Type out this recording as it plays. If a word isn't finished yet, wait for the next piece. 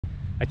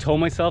I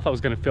told myself I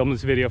was gonna film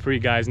this video for you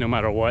guys no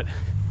matter what,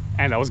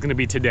 and that was gonna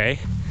be today.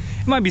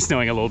 It might be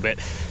snowing a little bit,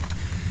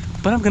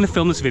 but I'm gonna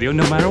film this video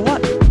no matter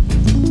what.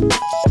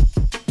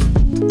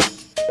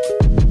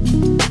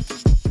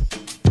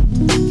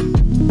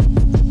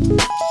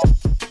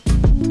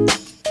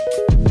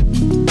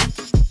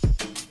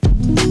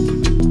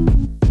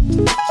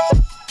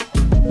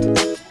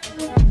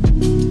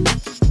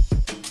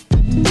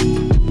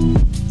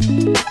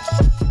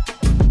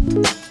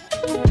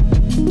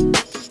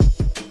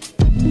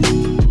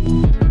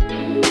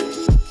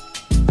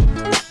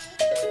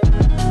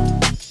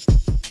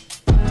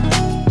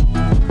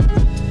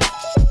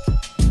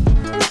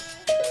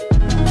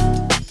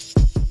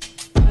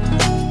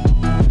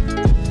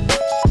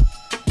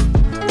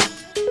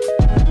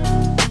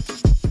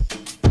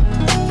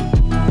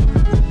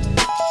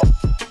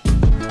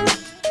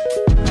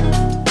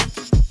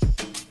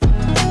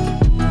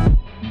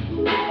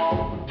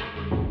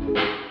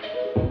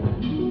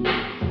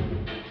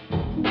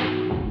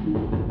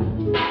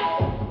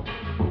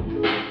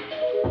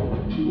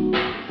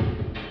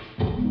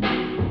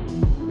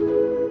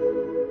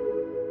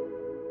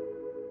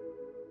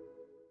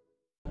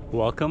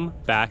 Welcome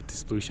back to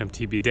Sploosh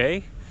MTB.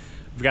 Today,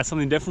 we've got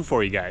something different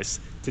for you guys.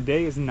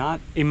 Today is not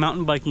a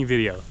mountain biking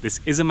video. This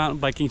is a mountain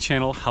biking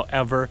channel.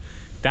 However,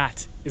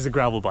 that is a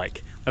gravel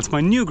bike. That's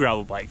my new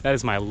gravel bike. That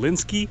is my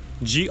Lynskey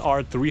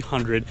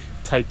GR300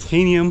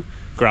 titanium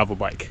gravel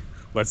bike.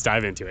 Let's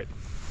dive into it.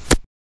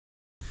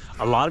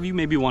 A lot of you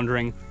may be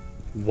wondering,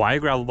 why a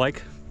gravel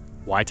bike?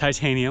 Why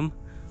titanium?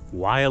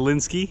 Why a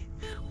Lynskey?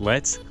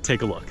 Let's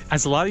take a look.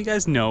 As a lot of you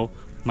guys know,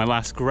 my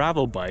last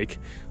gravel bike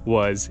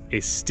was a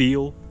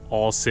steel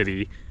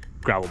all-city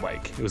gravel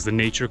bike. It was the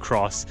Nature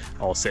Cross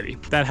All City.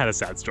 That had a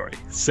sad story.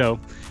 So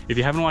if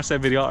you haven't watched that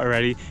video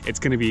already, it's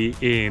gonna be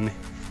in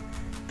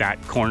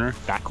that corner,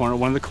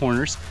 one of the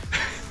corners.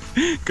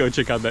 Go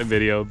check out that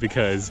video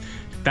because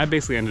that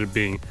basically ended up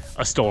being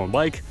a stolen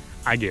bike.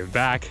 I gave it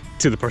back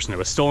to the person it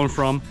was stolen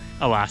from.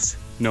 Alas,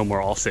 no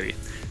more All City.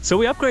 So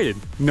we upgraded,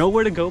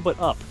 nowhere to go but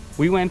up.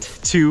 We went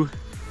to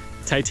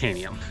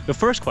titanium. The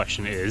first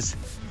question is,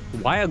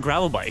 why a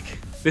gravel bike?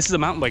 This is a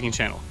mountain biking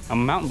channel. I'm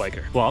a mountain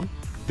biker. Well,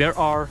 there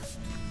are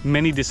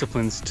many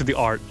disciplines to the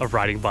art of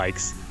riding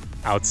bikes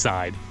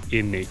outside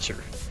in nature.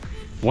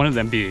 One of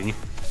them being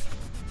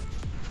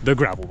the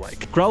gravel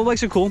bike. Gravel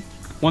bikes are cool.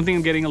 One thing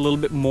I'm getting a little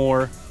bit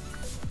more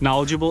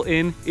knowledgeable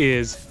in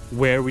is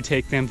where we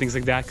take them, things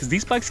like that, because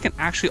these bikes can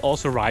actually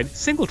also ride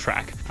single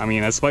track. I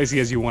mean, as spicy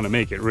as you want to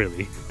make it,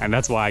 really. And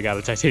that's why I got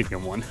a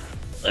titanium one.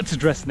 Let's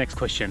address the next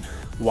question.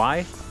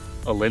 Why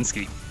a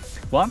Lynskey?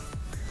 Well,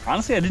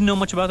 honestly, I didn't know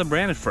much about the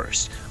brand at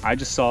first. I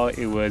just saw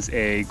it was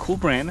a cool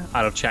brand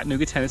out of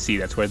Chattanooga, Tennessee.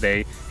 That's where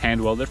they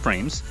hand weld their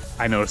frames.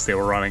 I noticed they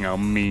were running a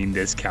mean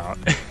discount.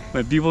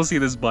 When people see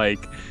this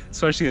bike,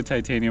 especially a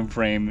titanium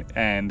frame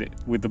and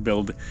with the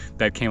build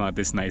that came out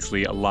this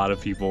nicely, a lot of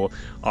people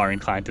are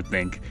inclined to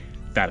think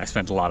that I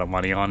spent a lot of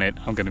money on it.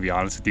 I'm gonna be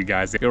honest with you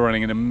guys. They were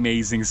running an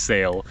amazing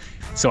sale.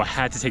 So I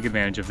had to take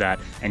advantage of that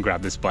and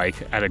grab this bike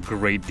at a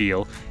great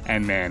deal.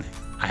 And man,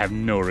 I have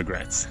no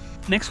regrets.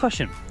 Next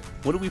question.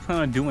 What do we plan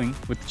on doing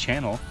with the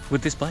channel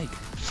with this bike?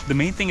 The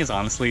main thing is,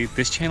 honestly,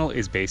 this channel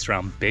is based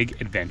around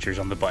big adventures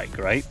on the bike,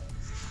 right?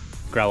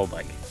 Gravel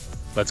bike.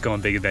 Let's go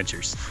on big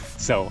adventures.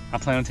 So I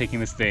plan on taking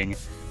this thing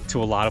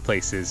to a lot of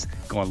places,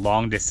 going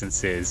long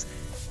distances,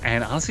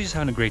 and honestly just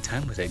having a great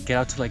time with it. Get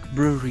out to like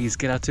breweries,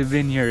 get out to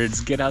vineyards,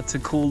 get out to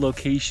cool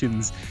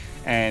locations,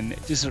 and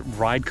just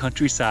ride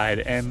countryside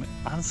and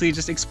honestly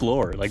just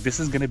explore. Like, this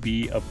is gonna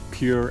be a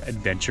pure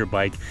adventure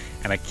bike,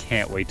 and I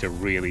can't wait to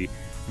really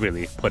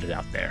put it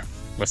out there.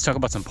 Let's talk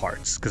about some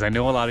parts, because I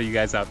know a lot of you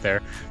guys out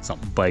there, some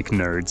bike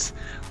nerds.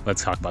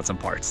 Let's talk about some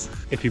parts.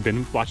 If you've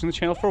been watching the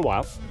channel for a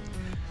while,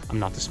 I'm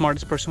not the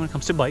smartest person when it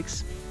comes to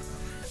bikes.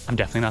 I'm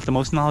definitely not the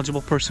most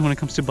knowledgeable person when it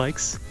comes to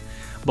bikes,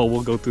 but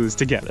we'll go through this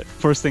together.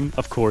 First thing,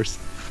 of course,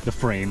 the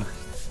frame,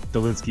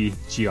 the Lynskey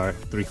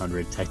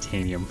GR300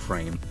 titanium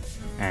frame.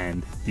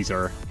 And these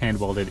are hand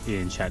welded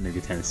in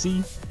Chattanooga,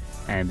 Tennessee,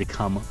 and they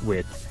come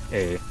with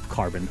a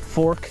carbon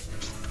fork.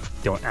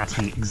 Don't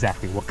ask me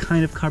exactly what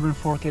kind of carbon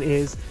fork it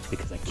is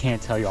because I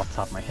can't tell you off the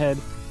top of my head.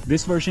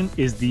 This version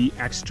is the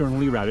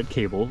externally routed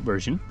cable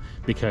version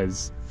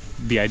because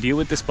the idea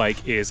with this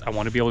bike is I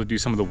want to be able to do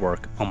some of the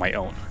work on my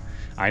own.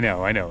 I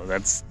know,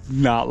 that's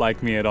not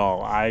like me at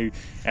all.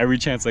 Every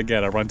chance I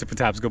get, I run to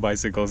Patapsco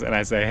Bicycles and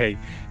I say, hey,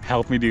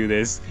 help me do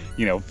this,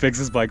 you know, fix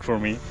this bike for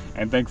me.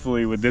 And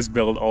thankfully with this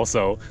build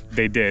also,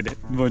 they did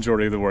the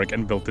majority of the work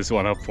and built this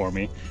one up for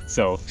me.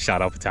 So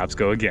shout out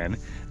Patapsco again.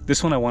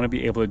 This one I want to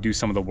be able to do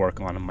some of the work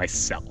on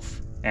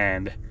myself.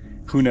 And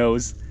who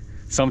knows,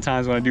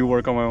 sometimes when I do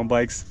work on my own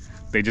bikes,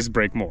 they just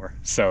break more.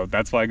 So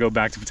that's why I go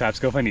back to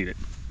Patapsco if I need it.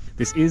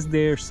 This is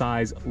their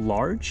size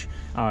large.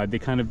 They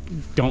kind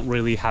of don't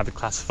really have it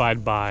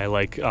classified by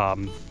like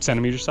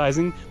centimeter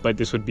sizing, but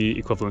this would be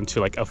equivalent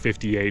to like a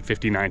 58,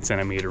 59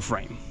 centimeter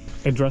frame.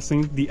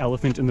 Addressing the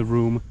elephant in the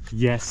room,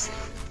 yes,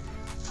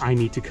 I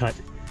need to cut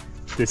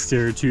this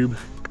stereo tube,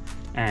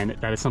 and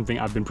that is something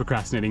I've been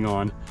procrastinating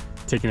on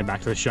taking it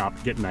back to the shop,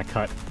 getting that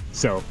cut.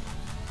 So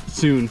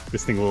soon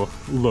this thing will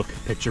look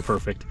picture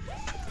perfect.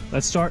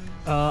 Let's start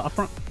up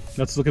front.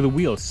 Let's look at the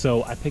wheels.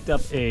 So I picked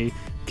up a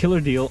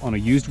killer deal on a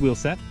used wheel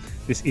set.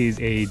 This is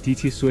a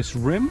DT Swiss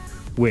rim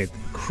with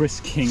Chris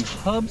King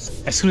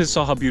hubs. As soon as I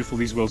saw how beautiful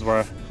these wheels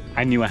were,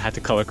 I knew I had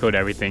to color code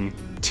everything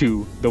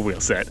to the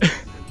wheel set.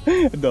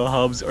 The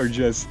hubs are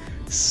just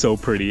so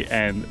pretty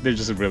and they're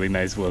just a really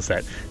nice wheel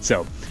set.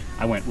 So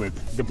I went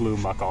with the blue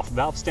muck-off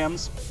valve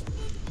stems.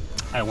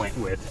 I went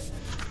with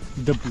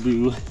the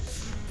blue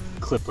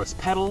clipless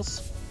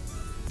pedals.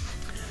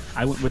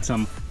 I went with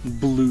some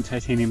blue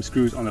titanium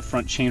screws on the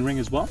front chainring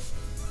as well.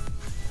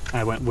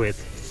 I went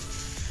with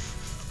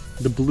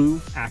the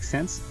blue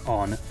accents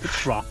on the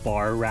drop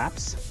bar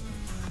wraps.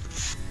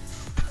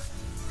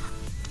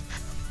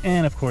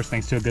 And of course,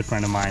 thanks to a good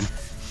friend of mine,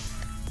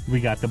 we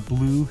got the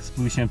blue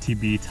Sploosh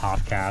MTB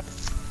top cap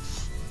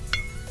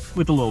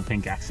with a little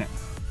pink accent.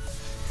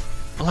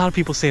 A lot of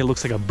people say it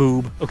looks like a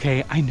boob.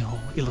 Okay, I know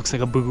it looks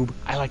like a boob.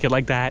 I like it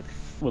like that.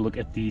 We'll look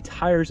at the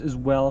tires as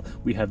well.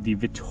 We have the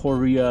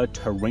Vittoria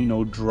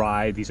Terreno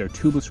Dry. These are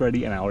tubeless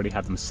ready and I already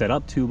have them set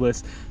up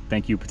tubeless.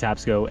 Thank you,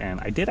 Patapsco.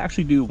 And I did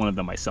actually do one of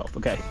them myself,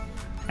 okay?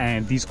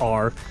 And these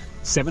are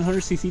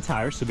 700cc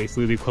tires, so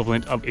basically the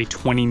equivalent of a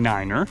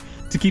 29er.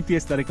 To keep the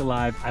aesthetic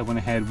alive, I went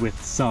ahead with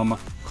some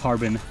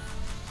carbon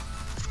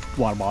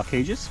water bottle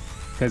cages,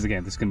 because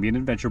again, this is going to be an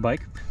adventure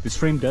bike. This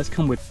frame does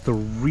come with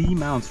 3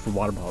 mounts for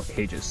water bottle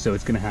cages, so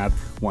it's going to have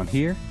one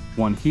here,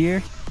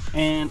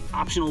 and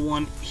optional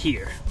one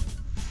here.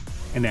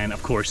 And then,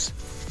 of course,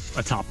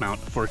 a top mount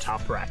for a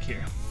top rack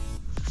here.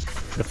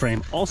 The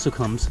frame also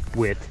comes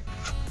with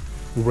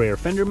rear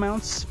fender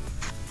mounts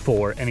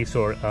for any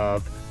sort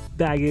of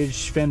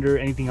baggage, fender,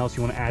 anything else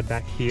you want to add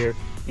back here,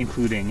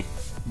 including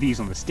these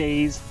on the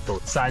stays,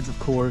 both sides of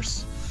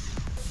course.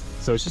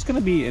 So it's just going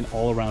to be an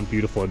all-around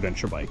beautiful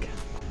adventure bike.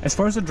 As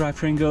far as the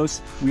drivetrain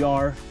goes, we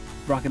are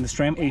rocking the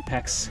SRAM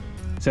Apex.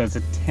 So it's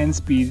a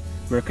 10-speed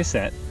rear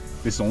cassette.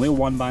 This is only a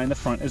 1x in the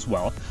front as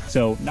well.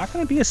 So not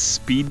going to be a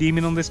speed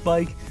demon on this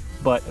bike,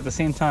 but at the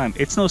same time,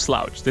 it's no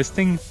slouch. This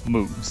thing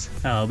moves.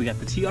 We got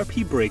the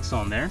TRP brakes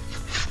on there,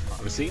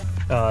 obviously.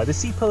 The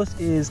seat post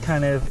is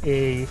kind of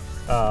a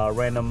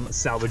random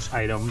salvage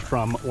item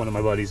from one of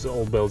my buddy's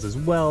old builds as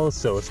well,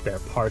 so spare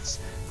parts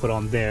put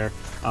on there.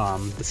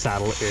 The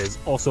saddle is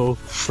also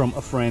from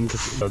a friend.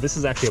 So this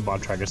is actually a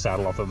Bontrager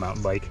saddle off of a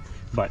mountain bike,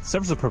 but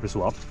serves the purpose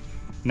well.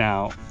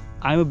 Now,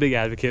 I'm a big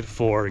advocate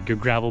for your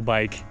gravel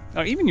bike,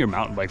 or even your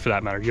mountain bike for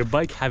that matter, your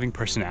bike having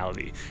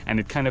personality and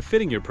it kind of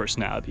fitting your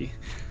personality.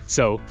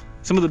 So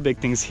some of the big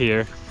things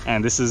here,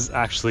 and this is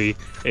actually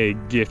a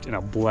gift and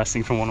a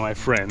blessing from one of my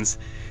friends.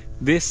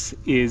 This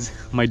is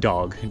my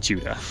dog,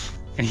 Judah,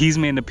 and he's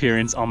made an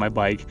appearance on my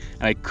bike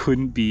and I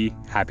couldn't be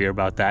happier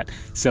about that.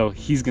 So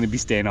he's gonna be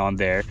staying on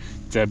there.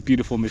 It's a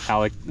beautiful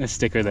metallic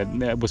sticker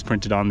that was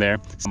printed on there.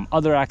 Some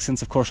other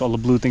accents, of course, all the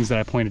blue things that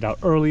I pointed out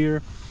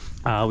earlier.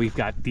 We've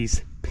got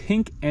these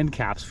pink end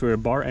caps for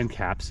bar end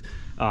caps.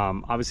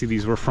 Obviously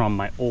these were from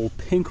my old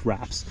pink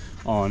wraps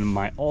on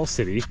my All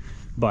City,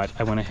 but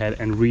I went ahead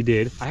and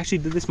redid. I actually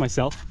did this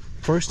myself.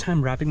 First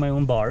time wrapping my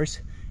own bars,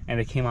 and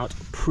it came out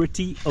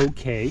pretty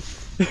okay.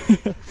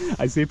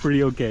 I say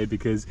pretty okay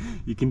because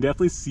you can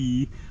definitely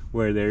see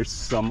where there's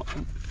some,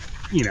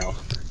 you know,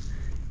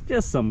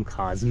 just some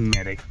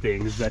cosmetic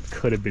things that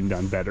could have been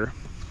done better.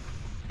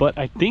 But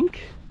I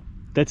think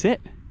that's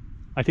it.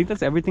 I think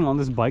that's everything on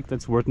this bike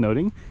that's worth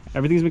noting.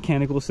 Everything's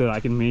mechanical, so I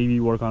can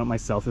maybe work on it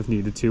myself if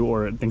needed to,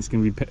 or things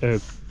can be,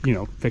 you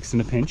know, fixed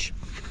in a pinch.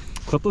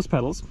 Clipless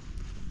pedals.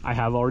 I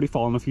have already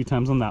fallen a few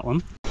times on that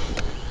one.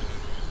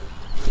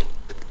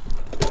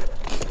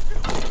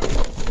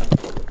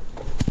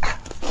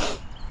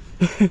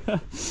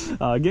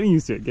 Getting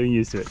used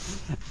to it.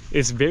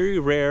 It's very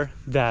rare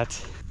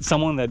that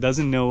someone that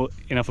doesn't know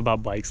enough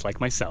about bikes like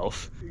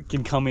myself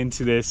can come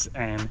into this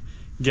and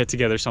get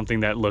together something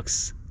that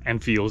looks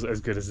and feels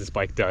as good as this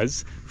bike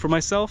does. For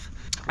myself,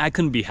 I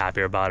couldn't be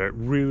happier about it.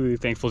 Really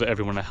thankful to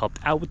everyone that helped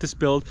out with this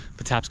build.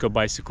 Patapsco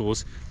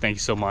Bicycles, thank you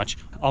so much.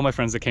 All my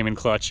friends that came in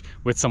clutch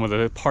with some of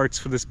the parts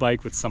for this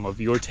bike, with some of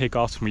your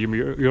takeoffs from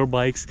your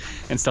bikes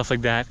and stuff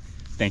like that,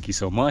 thank you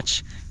so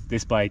much.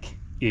 This bike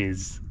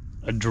is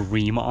a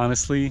dream,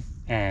 honestly,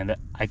 and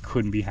I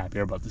couldn't be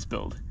happier about this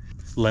build.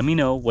 Let me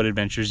know what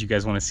adventures you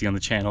guys want to see on the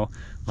channel.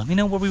 Let me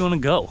know where we want to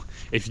go.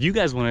 If you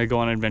guys want to go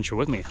on an adventure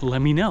with me,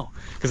 let me know,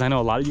 because I know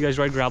a lot of you guys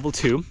ride gravel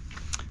too,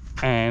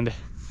 and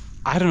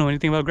I don't know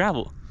anything about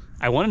gravel.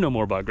 I want to know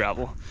more about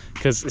gravel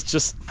because it's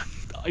just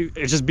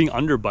being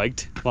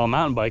underbiked while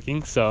mountain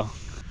biking. So,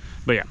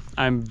 but yeah,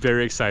 I'm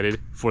very excited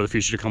for the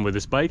future to come with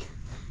this bike.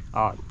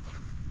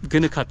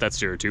 Gonna cut that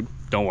stereo tube,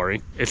 don't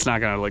worry. It's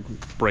not gonna like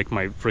break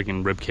my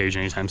freaking rib cage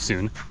anytime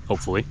soon,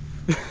 hopefully.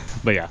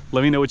 But yeah,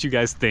 let me know what you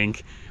guys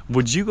think.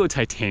 Would you go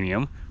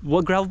titanium?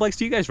 What gravel bikes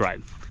do you guys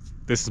ride?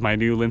 This is my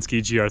new Lynskey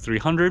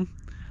GR300.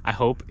 I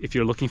hope if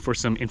you're looking for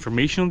some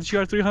information on the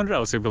GR300, I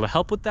was able to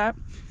help with that.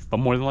 But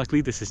more than likely,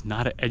 this is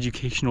not an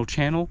educational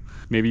channel.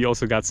 Maybe you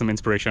also got some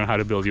inspiration on how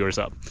to build yours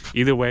up.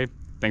 Either way,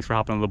 thanks for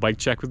hopping on the bike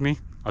check with me.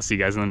 I'll see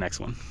you guys in the next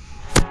one.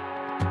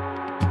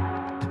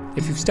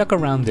 If you've stuck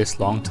around this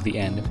long to the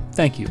end,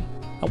 thank you.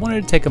 I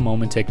wanted to take a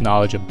moment to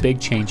acknowledge a big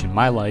change in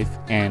my life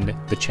and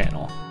the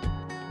channel.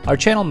 Our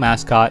channel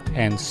mascot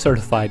and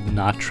certified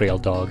not trail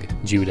dog,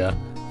 Judah,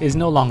 is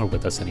no longer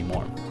with us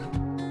anymore.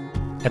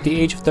 At the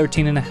age of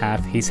 13 and a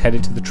half, he's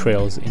headed to the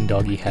trails in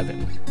doggy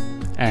heaven.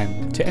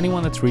 And to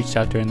anyone that's reached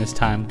out during this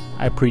time,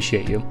 I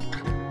appreciate you.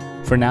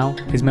 For now,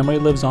 his memory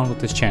lives on with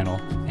this channel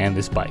and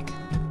this bike.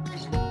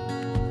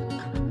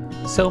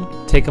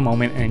 So take a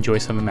moment and enjoy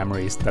some of the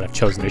memories that I've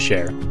chosen to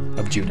share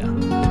of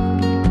Judah.